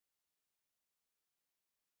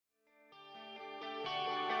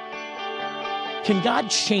Can God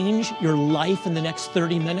change your life in the next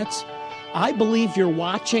 30 minutes? I believe you're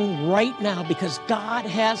watching right now because God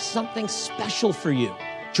has something special for you.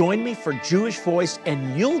 Join me for Jewish Voice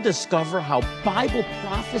and you'll discover how Bible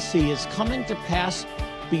prophecy is coming to pass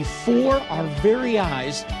before our very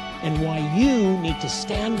eyes and why you need to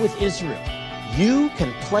stand with Israel. You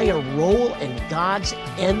can play a role in God's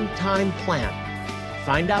end-time plan.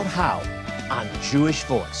 Find out how on Jewish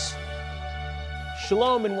Voice.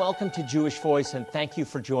 Shalom and welcome to Jewish Voice, and thank you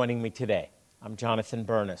for joining me today. I'm Jonathan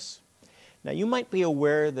Bernis. Now, you might be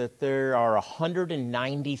aware that there are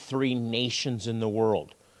 193 nations in the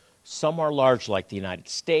world. Some are large, like the United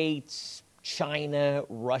States, China,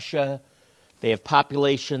 Russia. They have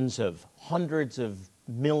populations of hundreds of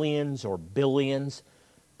millions or billions.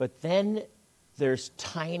 But then there's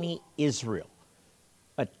tiny Israel,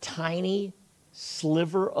 a tiny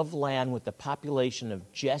sliver of land with a population of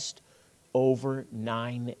just over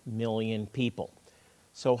 9 million people.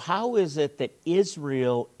 So how is it that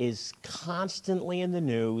Israel is constantly in the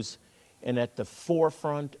news and at the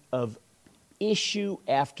forefront of issue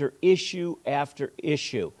after issue after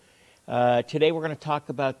issue? Today we're going to talk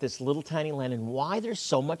about this little tiny land and why there's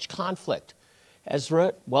so much conflict.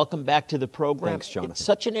 Ezra, welcome back to the program. Thanks, Jonathan. It's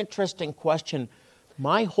such an interesting question.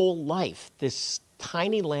 My whole life, this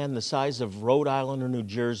tiny land the size of Rhode Island or New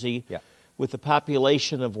Jersey, with a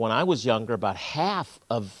population of, when I was younger, about half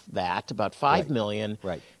of that, about 5 million,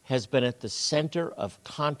 has been at the center of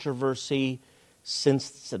controversy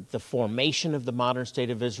since the formation of the modern state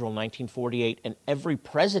of Israel in 1948, and every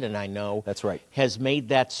president I know has made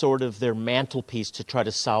that sort of their mantelpiece to try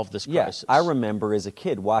to solve this crisis. I remember as a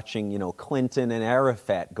kid watching, Clinton and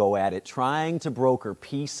Arafat go at it, trying to broker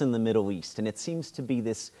peace in the Middle East, and it seems to be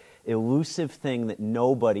this elusive thing that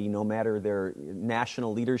nobody, no matter their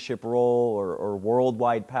national leadership role or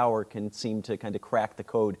worldwide power, can seem to kind of crack the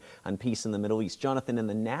code on peace in the Middle East. Jonathan, in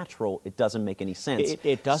the natural, it doesn't make any sense.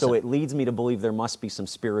 It doesn't. So it leads me to believe there must be some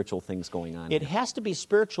spiritual things going on. It has to be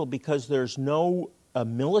spiritual because there's no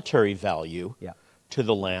military value to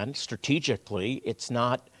the land. Strategically, it's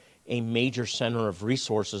not a major center of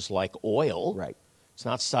resources like oil. It's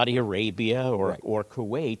not Saudi Arabia or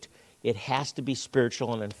Kuwait. It has to be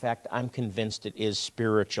spiritual, and in fact, I'm convinced it is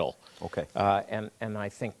spiritual. And I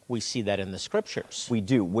think we see that in the Scriptures. We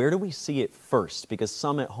do. Where do we see it first? Because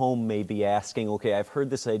some at home may be asking, okay, I've heard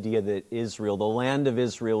this idea that Israel, the land of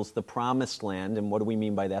Israel, is the promised land, and what do we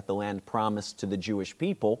mean by that? The land promised to the Jewish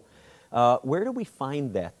people. Where do we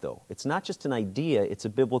find that, though? It's not just an idea, it's a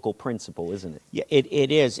biblical principle, isn't it? Yeah,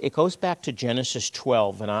 it is. It goes back to Genesis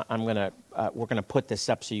 12, and we're going to put this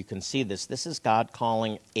up so you can see this. This is God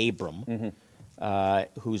calling Abram,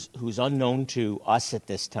 who's unknown to us at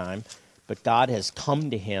this time, but God has come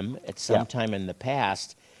to him at some time in the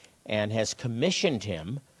past and has commissioned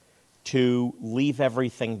him to leave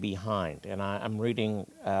everything behind. And I'm reading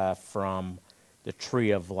from the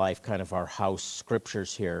Tree of Life, kind of our house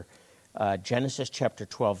scriptures here. Genesis chapter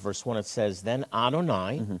 12, verse 1, it says, Then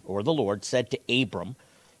Adonai, or the Lord, said to Abram,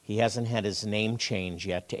 he hasn't had his name changed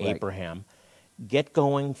yet to Abraham, get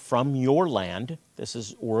going from your land, this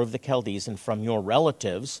is Ur of the Chaldees, and from your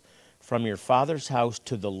relatives, from your father's house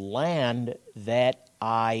to the land that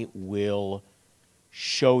I will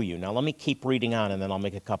show you. Now let me keep reading on and then I'll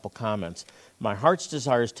make a couple comments. My heart's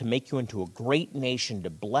desire is to make you into a great nation, to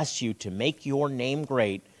bless you, to make your name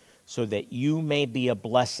great, so that you may be a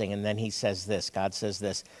blessing. And then he says this, God says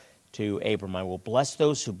this to Abram, I will bless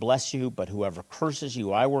those who bless you, but whoever curses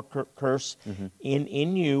you, I will curse.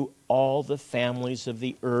 In you, all the families of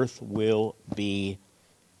the earth will be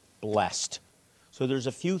blessed. So there's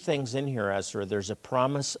a few things in here, Ezra. There's a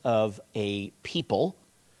promise of a people,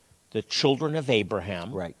 the children of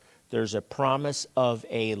Abraham. There's a promise of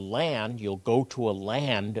a land. You'll go to a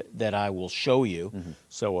land that I will show you.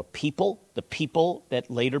 So a people, the people that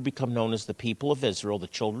later become known as the people of Israel, the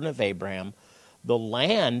children of Abraham, the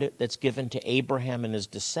land that's given to Abraham and his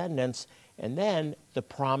descendants, and then the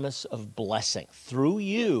promise of blessing. Through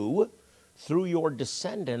you, through your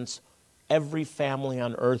descendants, every family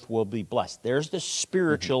on earth will be blessed. There's the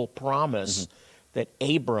spiritual promise that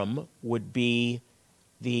Abram would be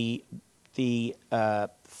the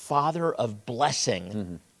father of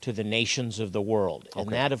blessing to the nations of the world. And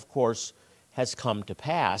that, of course, has come to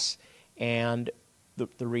pass. And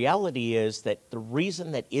the reality is that the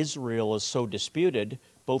reason that Israel is so disputed,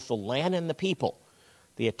 both the land and the people,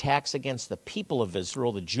 the attacks against the people of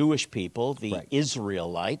Israel, the Jewish people, the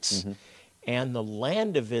Israelites, and the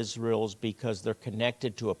land of Israel is because they're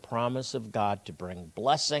connected to a promise of God to bring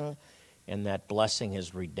blessing, and that blessing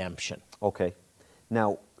is redemption. Okay.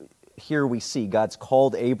 Now, here we see God's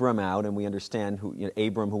called Abram out, and we understand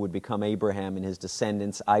Abram, who would become Abraham, and his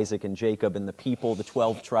descendants, Isaac and Jacob, and the people, the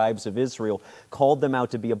 12 tribes of Israel, called them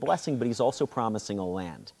out to be a blessing, but he's also promising a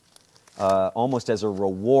land, almost as a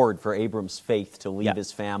reward for Abram's faith to leave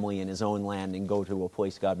his family and his own land and go to a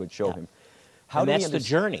place God would show him. And that's the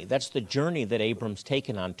journey. That's the journey that Abram's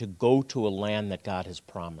taken on, to go to a land that God has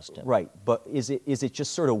promised him. Right, but is it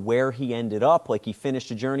just sort of where he ended up, like he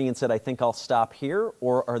finished a journey and said, I think I'll stop here?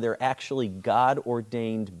 Or are there actually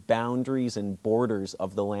God-ordained boundaries and borders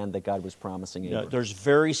of the land that God was promising Abram? There's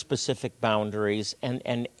very specific boundaries,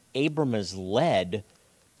 and Abram is led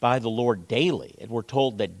by the Lord daily. And we're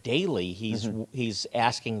told that daily he's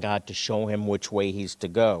asking God to show him which way he's to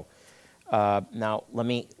go. Now, let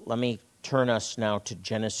me turn us now to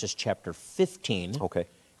Genesis chapter 15,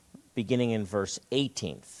 beginning in verse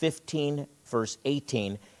 18. 15, verse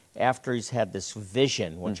 18, after he's had this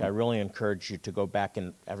vision, which I really encourage you to go back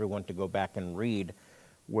and everyone to go back and read,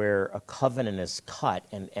 where a covenant is cut,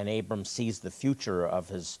 and Abram sees the future of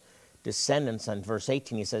his descendants. On verse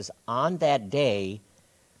 18, he says, on that day,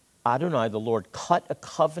 Adonai, the Lord, cut a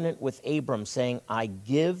covenant with Abram, saying, I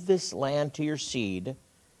give this land to your seed.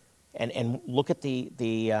 And look at the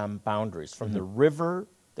boundaries, from the river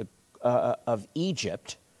of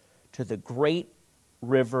Egypt to the great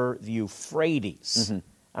river, the Euphrates.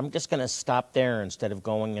 I'm just going to stop there instead of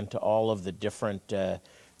going into all of the different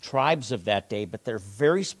tribes of that day, but they're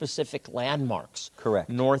very specific landmarks,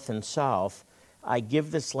 north and south. I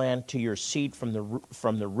give this land to your seed from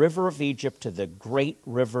the river of Egypt to the great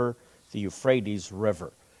river, the Euphrates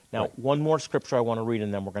River. Now, one more scripture I want to read,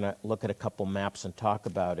 and then we're going to look at a couple maps and talk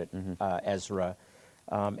about it, Ezra.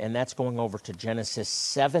 And that's going over to Genesis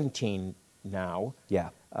 17 now,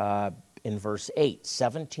 in verse 8.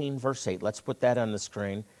 17, verse 8. Let's put that on the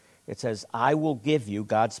screen. It says, I will give you,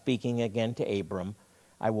 God speaking again to Abram,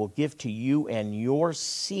 I will give to you and your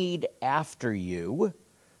seed after you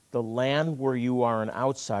the land where you are an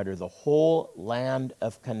outsider, the whole land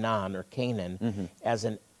of Canaan, or Canaan, as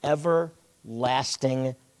an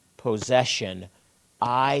everlasting possession.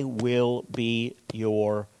 I will be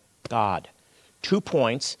your God. 2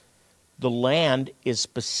 points. The land is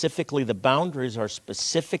specifically, the boundaries are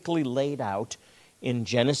specifically laid out in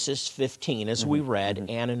Genesis 15, as we read,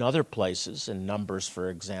 and in other places, in Numbers,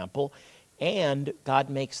 for example. And God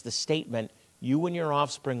makes the statement, you and your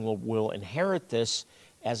offspring will inherit this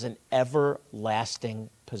as an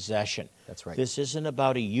everlasting possession. That's right. This isn't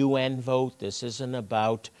about a UN vote. This isn't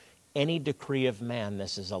about any decree of man.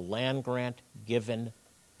 This is a land grant given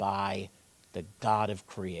by the God of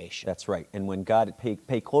creation. That's right. And when God,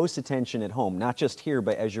 pay close attention at home, not just here,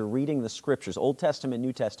 but as you're reading the scriptures, Old Testament,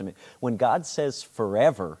 New Testament, when God says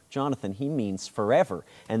forever, Jonathan, he means forever.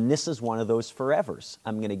 And this is one of those forevers.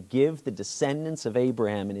 I'm going to give the descendants of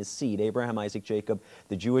Abraham and his seed, Abraham, Isaac, Jacob,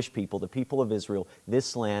 the Jewish people, the people of Israel,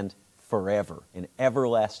 this land forever, an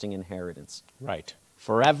everlasting inheritance. Right.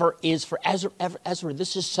 Forever is for Ezra.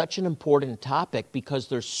 This is such an important topic because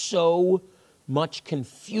there's so much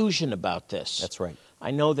confusion about this. That's right.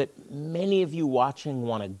 I know that many of you watching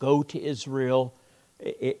want to go to Israel.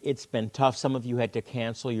 It's been tough. Some of you had to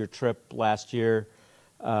cancel your trip last year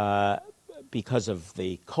because of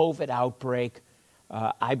the COVID outbreak.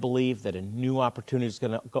 I believe that a new opportunity is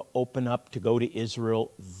going to open up to go to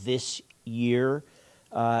Israel this year.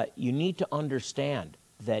 You need to understand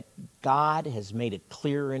that God has made it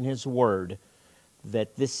clear in His Word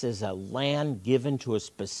that this is a land given to a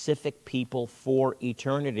specific people for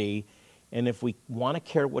eternity. And if we want to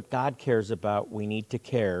care what God cares about, we need to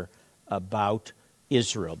care about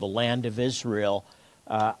Israel, the land of Israel.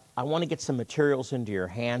 I want to get some materials into your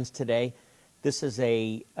hands today. This is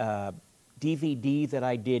a DVD that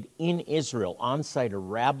I did in Israel, on site. A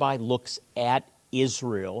rabbi looks at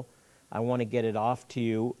Israel. I want to get it off to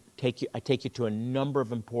you. I take you to a number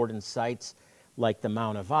of important sites like the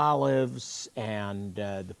Mount of Olives and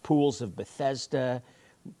the pools of Bethesda,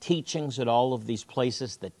 teachings at all of these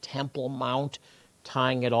places, the Temple Mount,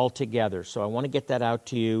 tying it all together. So I want to get that out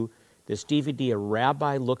to you. This DVD, A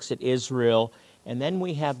Rabbi Looks at Israel. And then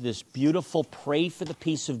we have this beautiful Pray for the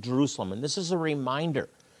Peace of Jerusalem. And this is a reminder.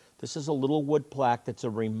 This is a little wood plaque that's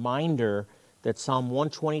a reminder that Psalm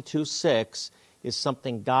 122:6 is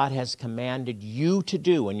something God has commanded you to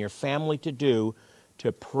do and your family to do,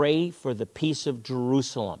 to pray for the peace of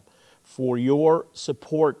Jerusalem, for your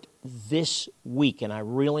support this week. And I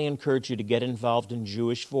really encourage you to get involved in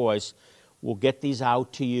Jewish Voice. We'll get these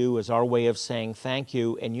out to you as our way of saying thank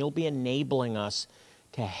you, and you'll be enabling us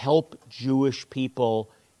to help Jewish people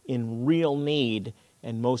in real need,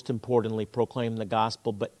 and most importantly, proclaim the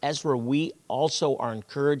gospel. But Ezra, we also are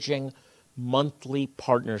encouraging monthly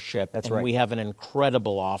partnership. That's and right. we have an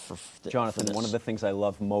incredible offer for Jonathan, this. one of the things I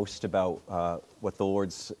love most about what the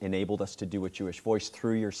Lord's enabled us to do at Jewish Voice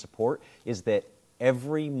through your support is that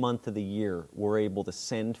every month of the year we're able to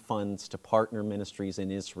send funds to partner ministries in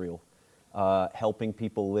Israel, helping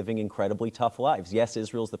people living incredibly tough lives. Yes,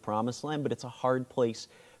 Israel's the promised land, but it's a hard place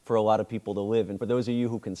for a lot of people to live. And for those of you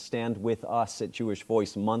who can stand with us at Jewish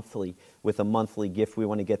Voice monthly with a monthly gift, we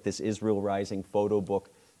want to get this Israel Rising photo book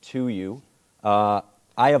to you.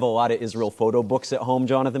 I have a lot of Israel photo books at home,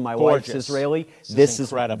 Jonathan. My wife's Israeli. This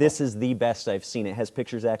is incredible. This is the best I've seen. It has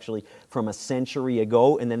pictures actually from a century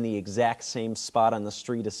ago and then the exact same spot on the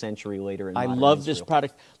street a century later in modern love Israel. this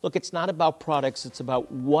product. Look, it's not about products. It's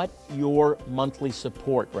about what your monthly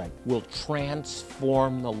support will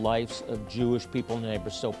transform the lives of Jewish people and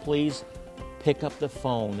neighbors. So please pick up the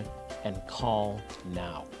phone and call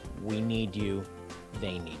now. We need you.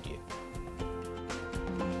 They need you.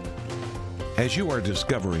 As you are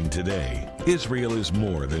discovering today, Israel is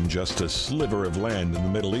more than just a sliver of land in the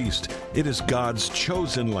Middle East. It is God's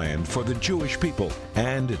chosen land for the Jewish people,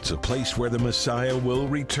 and it's a place where the Messiah will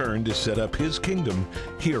return to set up his kingdom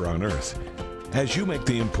here on earth. As you make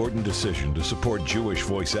the important decision to support Jewish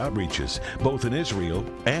Voice outreaches, both in Israel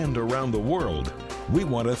and around the world, we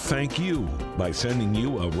want to thank you by sending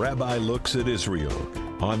you a Rabbi Looks at Israel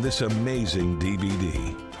on this amazing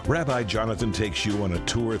DVD. Rabbi Jonathan takes you on a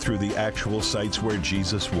tour through the actual sites where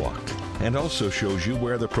Jesus walked and also shows you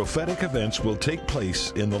where the prophetic events will take place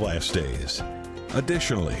in the last days.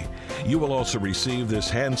 Additionally, you will also receive this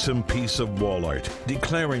handsome piece of wall art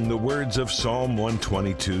declaring the words of Psalm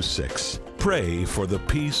 122:6. Pray for the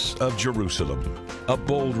peace of Jerusalem, a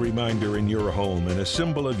bold reminder in your home and a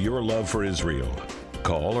symbol of your love for Israel.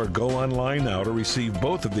 Call or go online now to receive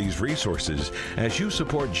both of these resources as you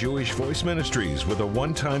support Jewish Voice Ministries with a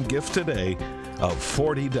one-time gift today of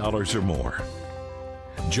 $40 or more.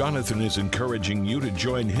 Jonathan is encouraging you to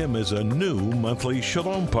join him as a new monthly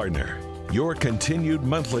Shalom partner. Your continued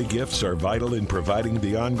monthly gifts are vital in providing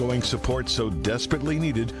the ongoing support so desperately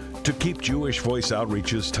needed to keep Jewish Voice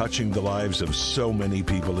outreaches touching the lives of so many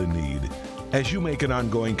people in need. As you make an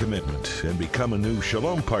ongoing commitment and become a new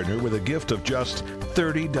Shalom partner with a gift of just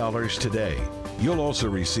 $30 today, you'll also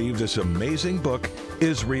receive this amazing book,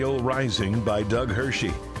 Israel Rising by Doug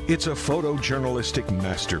Hershey. It's a photojournalistic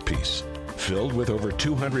masterpiece filled with over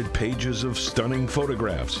 200 pages of stunning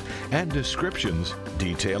photographs and descriptions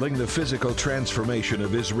detailing the physical transformation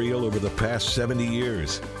of Israel over the past 70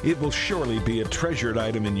 years. It will surely be a treasured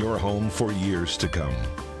item in your home for years to come.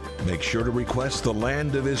 Make sure to request the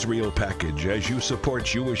Land of Israel package as you support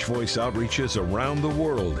Jewish Voice outreaches around the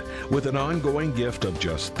world with an ongoing gift of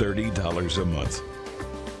just $30 a month.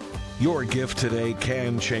 Your gift today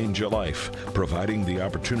can change a life, providing the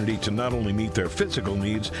opportunity to not only meet their physical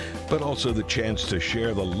needs, but also the chance to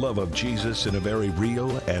share the love of Jesus in a very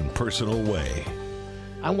real and personal way.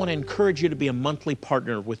 I want to encourage you to be a monthly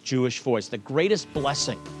partner with Jewish Voice. The greatest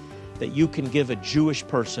blessing that you can give a Jewish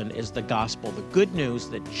person is the gospel, the good news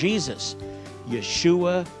that Jesus,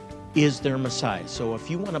 Yeshua, is their Messiah. So if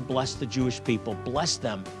you want to bless the Jewish people, bless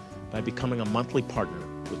them by becoming a monthly partner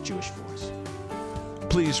with Jewish Voice.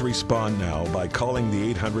 Please respond now by calling the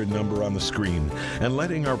 800 number on the screen and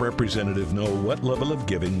letting our representative know what level of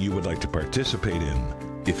giving you would like to participate in.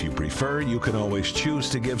 If you prefer, you can always choose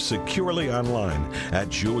to give securely online at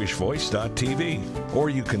jewishvoice.tv,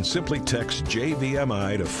 or you can simply text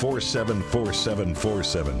JVMI to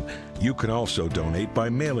 474747. You can also donate by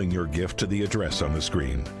mailing your gift to the address on the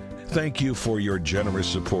screen. Thank you for your generous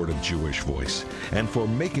support of Jewish Voice and for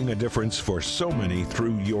making a difference for so many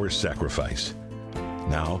through your sacrifice.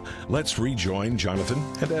 Now, let's rejoin Jonathan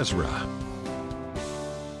and Ezra.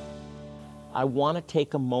 I want to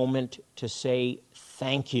take a moment to say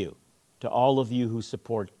thank you to all of you who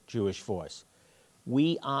support Jewish Voice.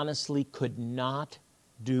 We honestly could not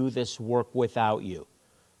do this work without you.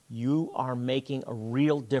 You are making a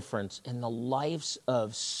real difference in the lives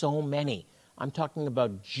of so many. I'm talking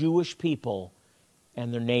about Jewish people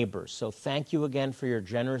and their neighbors. So thank you again for your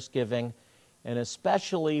generous giving, and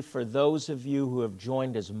especially for those of you who have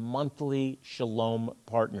joined as monthly Shalom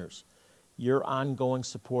partners. Your ongoing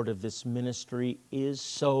support of this ministry is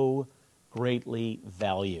so greatly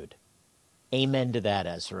valued. Amen to that,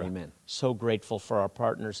 Ezra. Amen. So grateful for our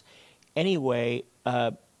partners. Anyway,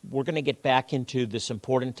 we're going to get back into this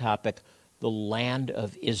important topic, the land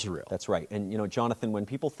of Israel. That's right. And, Jonathan, when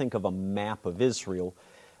people think of a map of Israel,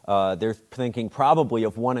 They're thinking probably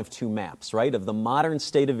of one of two maps, right? Of the modern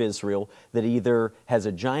state of Israel that either has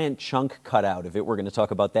a giant chunk cut out of it, we're going to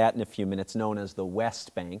talk about that in a few minutes, known as the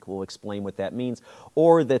West Bank, we'll explain what that means,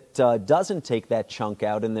 or that doesn't take that chunk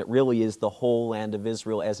out and that really is the whole land of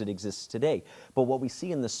Israel as it exists today. But what we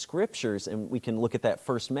see in the scriptures, and we can look at that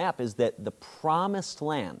first map, is that the promised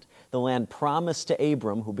land, the land promised to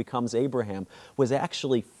Abram, who becomes Abraham, was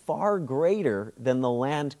actually far greater than the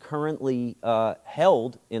land currently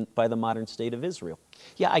held by the modern state of Israel.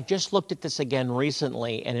 Yeah, I just looked at this again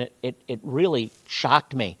recently, and it really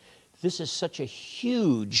shocked me. This is such a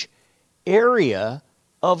huge area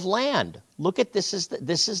of land. Look at this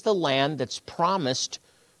is the land that's promised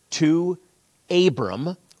to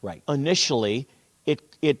Abram. Right. Initially.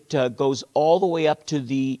 It goes all the way up to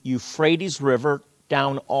the Euphrates River,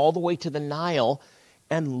 down all the way to the Nile,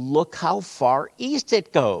 and look how far east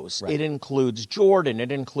it goes. Right. It includes Jordan,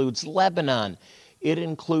 it includes Lebanon, it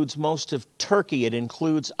includes most of Turkey, it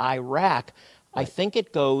includes Iraq. Right. I think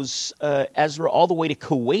it goes, Ezra, all the way to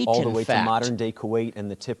Kuwait, all the way to modern-day Kuwait and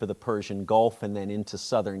the tip of the Persian Gulf, and then into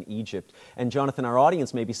southern Egypt. And Jonathan, our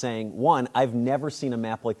audience may be saying, one, I've never seen a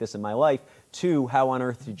map like this in my life. Two, how on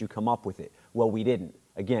earth did you come up with it? Well, we didn't.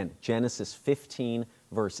 Again, Genesis 15,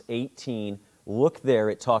 verse 18. Look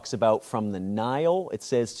there, it talks about from the Nile, it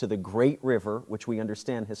says to the great river, which we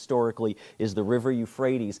understand historically is the river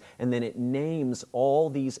Euphrates, and then it names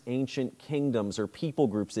all these ancient kingdoms or people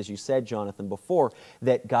groups, as you said, Jonathan, before,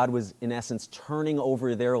 that God was, in essence, turning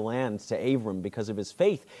over their land to Abram because of his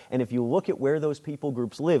faith. And if you look at where those people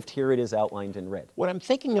groups lived, here it is outlined in red. What I'm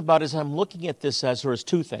thinking about as I'm looking at this, Ezra, is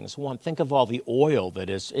two things. One, think of all the oil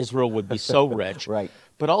that Israel would be so rich. Right.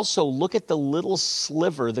 But also look at the little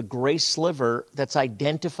sliver, the gray sliver that's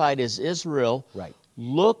identified as Israel. Right.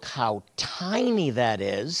 Look how tiny that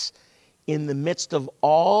is in the midst of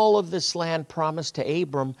all of this land promised to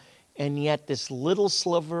Abram, and yet this little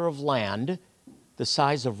sliver of land, the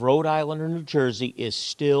size of Rhode Island or New Jersey, is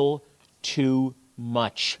still too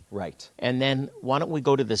much. Right. And then why don't we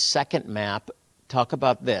go to the second map, talk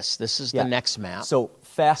about this. This is the next map. So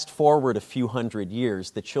fast forward a few hundred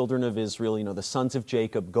years, the children of Israel, the sons of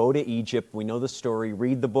Jacob, go to Egypt. We know the story.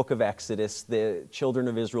 Read the book of Exodus. The children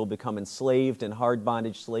of Israel become enslaved in hard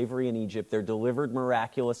bondage slavery in Egypt. They're delivered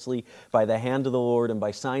miraculously by the hand of the Lord and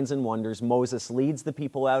by signs and wonders. Moses leads the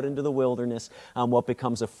people out into the wilderness on what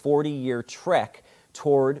becomes a 40-year trek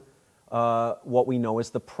toward what we know as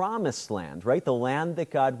the Promised Land, right? The land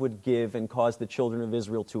that God would give and cause the children of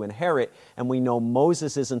Israel to inherit. And we know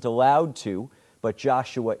Moses isn't allowed to, but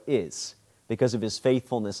Joshua is, because of his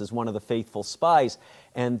faithfulness as one of the faithful spies.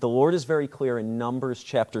 And the Lord is very clear in Numbers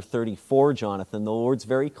chapter 34, Jonathan. The Lord's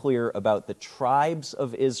very clear about the tribes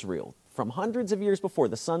of Israel. From hundreds of years before,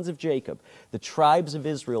 the sons of Jacob, the tribes of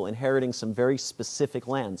Israel inheriting some very specific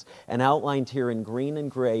lands. And outlined here in green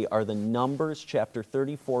and gray are the Numbers chapter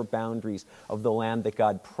 34 boundaries of the land that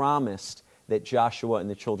God promised that Joshua and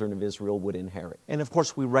the children of Israel would inherit. And of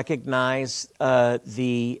course, we recognize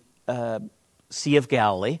the Sea of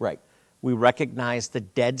Galilee. Right. We recognize the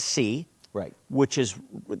Dead Sea. Right. Which is,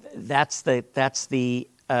 that's the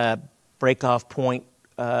break-off point.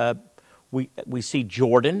 We see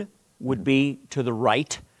Jordan would be to the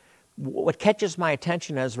right. What catches my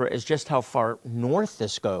attention, Ezra, is just how far north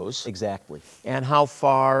this goes. Exactly. And how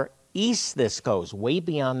far east this goes, way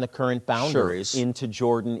beyond the current boundaries. Sure. Into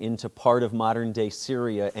Jordan, into part of modern-day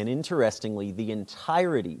Syria, and interestingly, the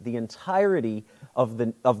entirety of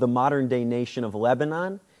the modern-day nation of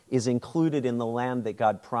Lebanon is included in the land that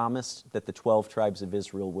God promised that the 12 tribes of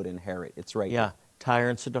Israel would inherit. It's right there. Tyre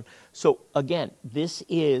and Sidon. So again, this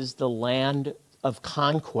is the land of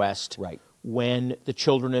conquest. Right. When the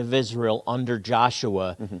children of Israel under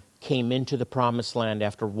Joshua came into the Promised Land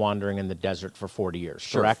after wandering in the desert for 40 years,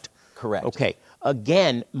 correct? Correct. Okay.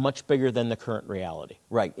 Again, much bigger than the current reality.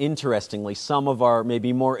 Right. Interestingly, some of our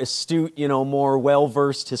maybe more astute, more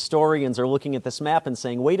well-versed historians are looking at this map and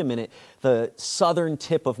saying, wait a minute, the southern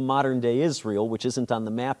tip of modern-day Israel, which isn't on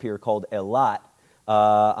the map here, called Elat,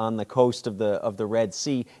 on the coast of the Red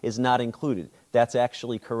Sea, is not included. That's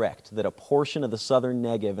actually correct, that a portion of the southern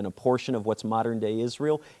Negev and a portion of what's modern-day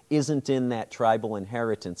Israel isn't in that tribal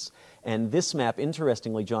inheritance. And this map,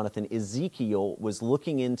 interestingly, Jonathan, Ezekiel was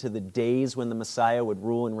looking into the days when the Messiah would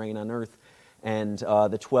rule and reign on earth, and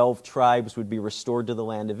the 12 tribes would be restored to the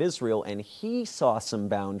land of Israel, and he saw some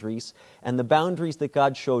boundaries, and the boundaries that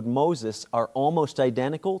God showed Moses are almost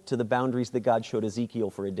identical to the boundaries that God showed Ezekiel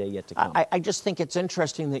for a day yet to come. I just think it's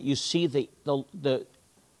interesting that you see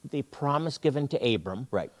the promise given to Abram,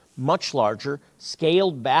 right, much larger,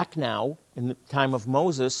 scaled back now in the time of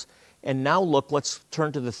Moses, and now look, let's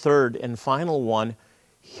turn to the third and final one.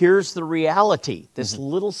 here's the reality. This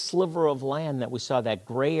little sliver of land that we saw, that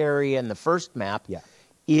gray area in the first map,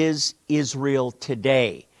 is Israel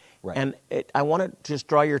today. Right. And I want to just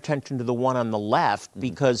draw your attention to the one on the left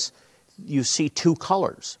because you see two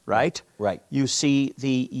colors, right? Right. You see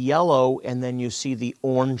the yellow and then you see the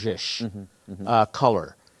orangish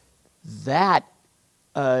color. That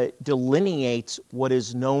delineates what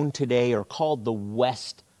is known today or called the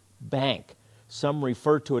West Bank. Some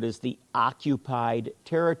refer to it as the occupied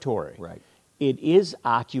territory. Right. It is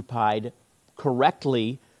occupied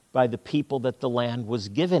correctly by the people that the land was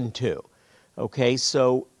given to. Okay,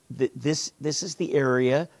 so this is the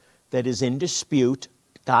area that is in dispute.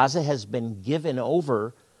 Gaza has been given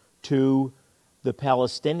over to the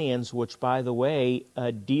Palestinians, which, by the way,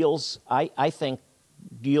 I think,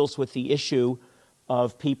 deals with the issue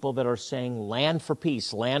of people that are saying land for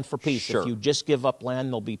peace, land for peace. Sure. If you just give up land,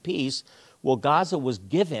 there'll be peace. Well, Gaza was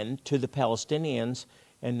given to the Palestinians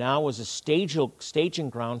and now is a staging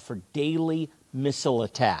ground for daily missile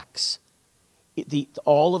attacks.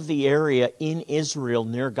 All of the area in Israel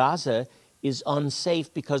near Gaza is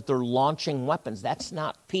unsafe because they're launching weapons. That's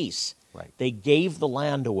not peace. Right. They gave the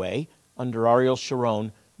land away under Ariel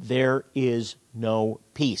Sharon. There is no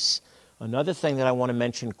peace. Another thing that I want to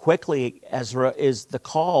mention quickly, Ezra, is the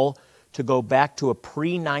call to go back to a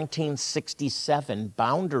pre-1967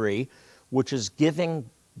 boundary, which is giving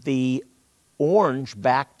the orange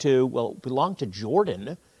back to, well, it belonged to Jordan.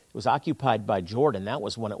 It was occupied by Jordan. That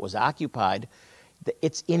was when it was occupied.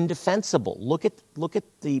 It's indefensible. Look at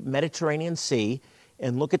the Mediterranean Sea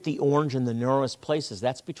and look at the orange in the narrowest places.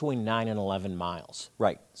 That's between 9 and 11 miles.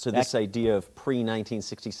 Right. So this idea of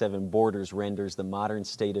pre-1967 borders renders the modern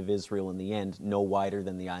state of Israel in the end no wider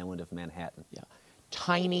than the island of Manhattan. Yeah.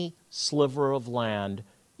 Tiny sliver of land.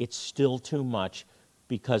 It's still too much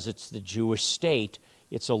because it's the Jewish state.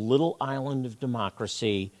 It's a little island of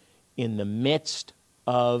democracy in the midst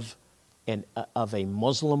of a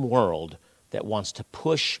Muslim world that wants to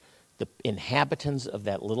push the inhabitants of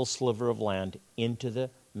that little sliver of land into the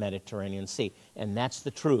Mediterranean Sea. And that's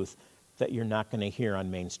the truth that you're not going to hear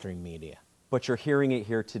on mainstream media. But you're hearing it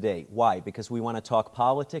here today. Why? Because we want to talk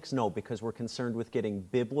politics? No, because we're concerned with getting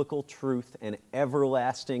biblical truth and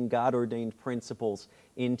everlasting God-ordained principles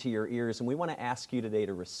into your ears. And we want to ask you today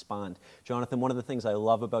to respond. Jonathan, one of the things I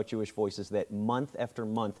love about Jewish Voice is that month after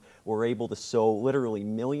month, we're able to sow literally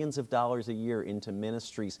millions of dollars a year into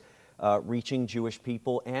ministries reaching Jewish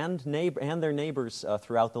people and their neighbors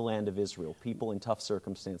throughout the land of Israel, people in tough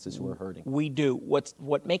circumstances who are hurting. We do.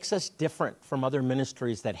 What makes us different from other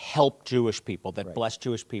ministries that help Jewish people, that bless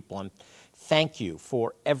Jewish people, and thank you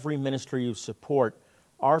for every ministry you support,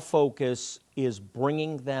 our focus is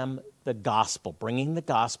bringing them the gospel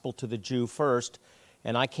to the Jew first,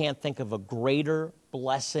 and I can't think of a greater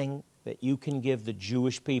blessing that you can give the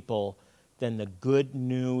Jewish people than the good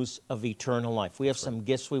news of eternal life. We have some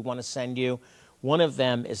gifts we want to send you. One of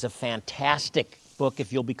them is a fantastic book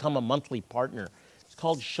if you'll become a monthly partner. It's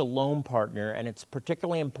called Shalom Partner, and it's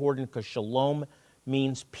particularly important because shalom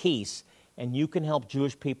means peace, and you can help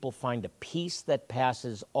Jewish people find a peace that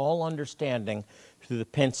passes all understanding through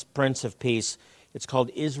the Prince of Peace. It's called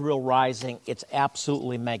Israel Rising. It's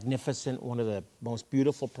absolutely magnificent, one of the most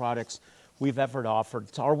beautiful products we've ever offered.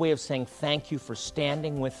 It's our way of saying thank you for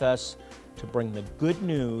standing with us to bring the good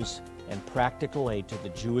news and practical aid to the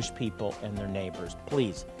Jewish people and their neighbors.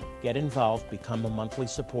 Please get involved, become a monthly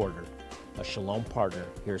supporter, a Shalom Partner.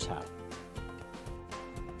 Here's how.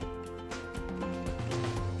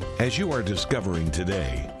 As you are discovering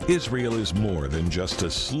today, Israel is more than just a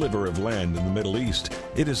sliver of land in the Middle East.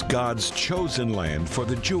 It is God's chosen land for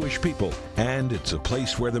the Jewish people, and it's a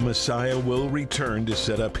place where the Messiah will return to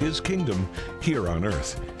set up his kingdom here on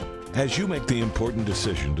earth. As you make the important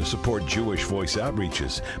decision to support Jewish Voice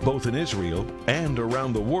outreaches, both in Israel and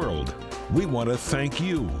around the world, we want to thank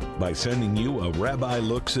you by sending you a Rabbi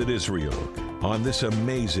Looks at Israel on this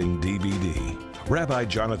amazing DVD. Rabbi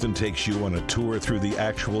Jonathan takes you on a tour through the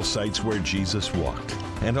actual sites where Jesus walked,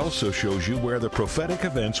 and also shows you where the prophetic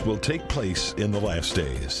events will take place in the last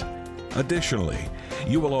days. Additionally,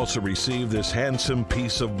 you will also receive this handsome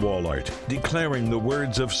piece of wall art declaring the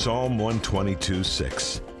words of Psalm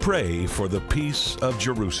 122:6. Pray for the peace of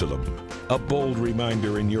Jerusalem, a bold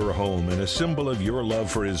reminder in your home and a symbol of your love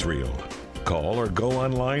for Israel. Call or go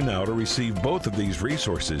online now to receive both of these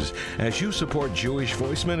resources as you support Jewish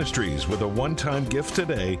Voice Ministries with a one-time gift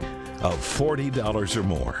today of $40 or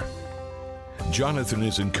more. Jonathan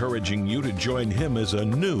is encouraging you to join him as a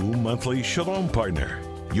new monthly Shalom Partner.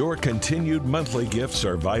 Your continued monthly gifts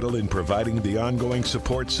are vital in providing the ongoing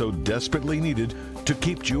support so desperately needed to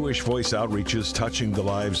keep Jewish Voice outreaches touching the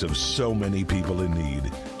lives of so many people in need.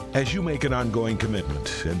 As you make an ongoing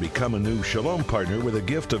commitment and become a new Shalom partner with a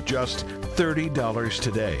gift of just $30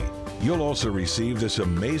 today, you'll also receive this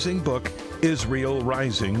amazing book, Israel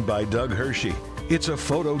Rising by Doug Hershey. It's a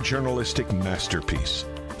photojournalistic masterpiece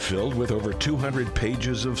filled with over 200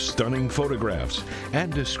 pages of stunning photographs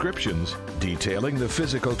and descriptions detailing the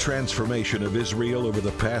physical transformation of Israel over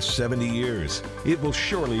the past 70 years. It will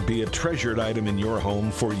surely be a treasured item in your home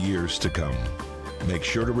for years to come. Make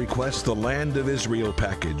sure to request the Land of Israel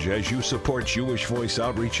package as you support Jewish Voice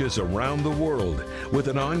outreaches around the world with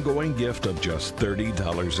an ongoing gift of just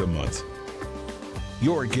 $30 a month.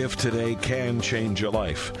 Your gift today can change a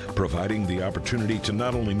life, providing the opportunity to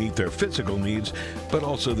not only meet their physical needs, but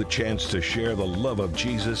also the chance to share the love of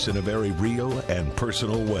Jesus in a very real and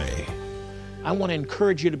personal way. I want to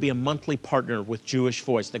encourage you to be a monthly partner with Jewish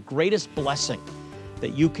Voice. The greatest blessing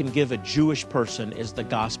that you can give a Jewish person is the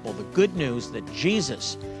gospel, the good news that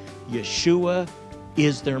Jesus, Yeshua,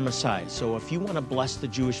 is their Messiah. So if you want to bless the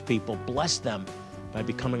Jewish people, bless them by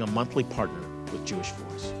becoming a monthly partner with Jewish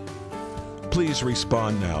Voice. Please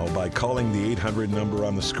respond now by calling the 800 number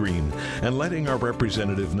on the screen and letting our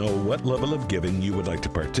representative know what level of giving you would like to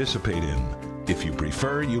participate in. If you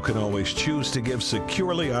prefer, you can always choose to give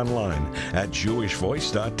securely online at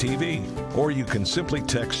jewishvoice.tv, or you can simply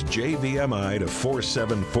text JVMI to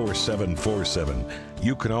 474747.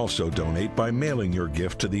 You can also donate by mailing your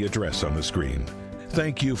gift to the address on the screen.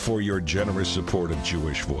 Thank you for your generous support of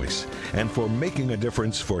Jewish Voice and for making a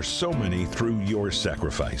difference for so many through your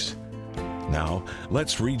sacrifice. Now,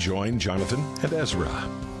 let's rejoin Jonathan and Ezra.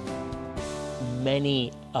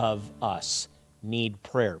 Many of us need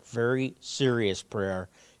prayer, very serious prayer.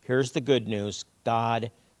 Here's the good news: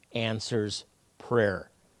 God answers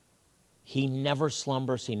prayer. He never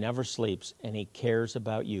slumbers, he never sleeps, and he cares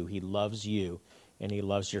about you. He loves you, and he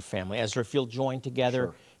loves your family. Ezra, if you'll join together,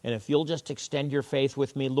 Sure. and if you'll just extend your faith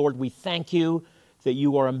with me. Lord, we thank you that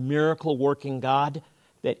you are a miracle-working God,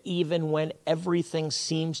 that even when everything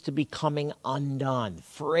seems to be coming undone,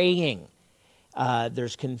 fraying,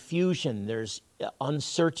 there's confusion, there's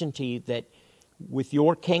uncertainty, that with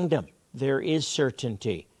your kingdom, there is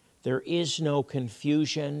certainty. There is no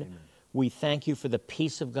confusion. Amen. We thank you for the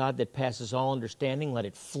peace of God that passes all understanding. Let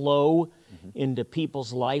it flow into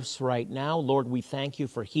people's lives right now. Lord, we thank you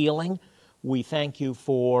for healing. We thank you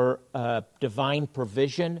for divine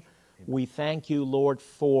provision. We thank you, Lord,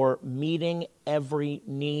 for meeting every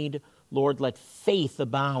need. Lord, let faith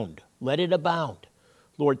abound. Let it abound.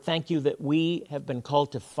 Lord, thank you that we have been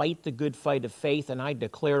called to fight the good fight of faith, and I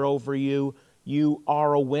declare over you, you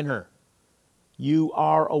are a winner. You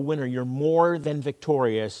are a winner. You're more than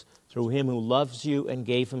victorious through him who loves you and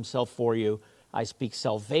gave himself for you. I speak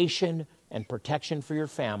salvation and protection for your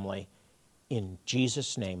family in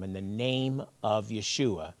Jesus' name, in the name of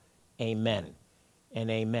Yeshua. Amen and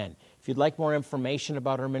amen. If you'd like more information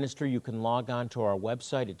about our ministry, you can log on to our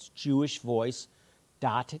website. It's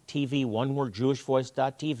jewishvoice.tv, one word,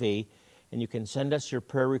 jewishvoice.tv, and you can send us your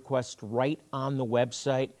prayer request right on the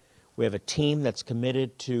website. We have a team that's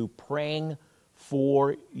committed to praying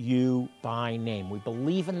for you by name. We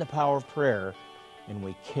believe in the power of prayer, and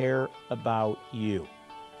we care about you.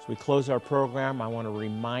 As we close our program, I want to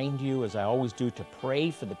remind you, as I always do, to pray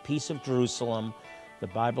for the peace of Jerusalem. The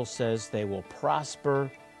Bible says they will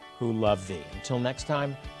prosper who love thee. Until next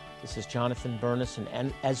time, this is Jonathan Bernis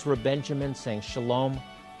and Ezra Benjamin saying shalom,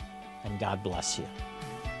 and God bless you.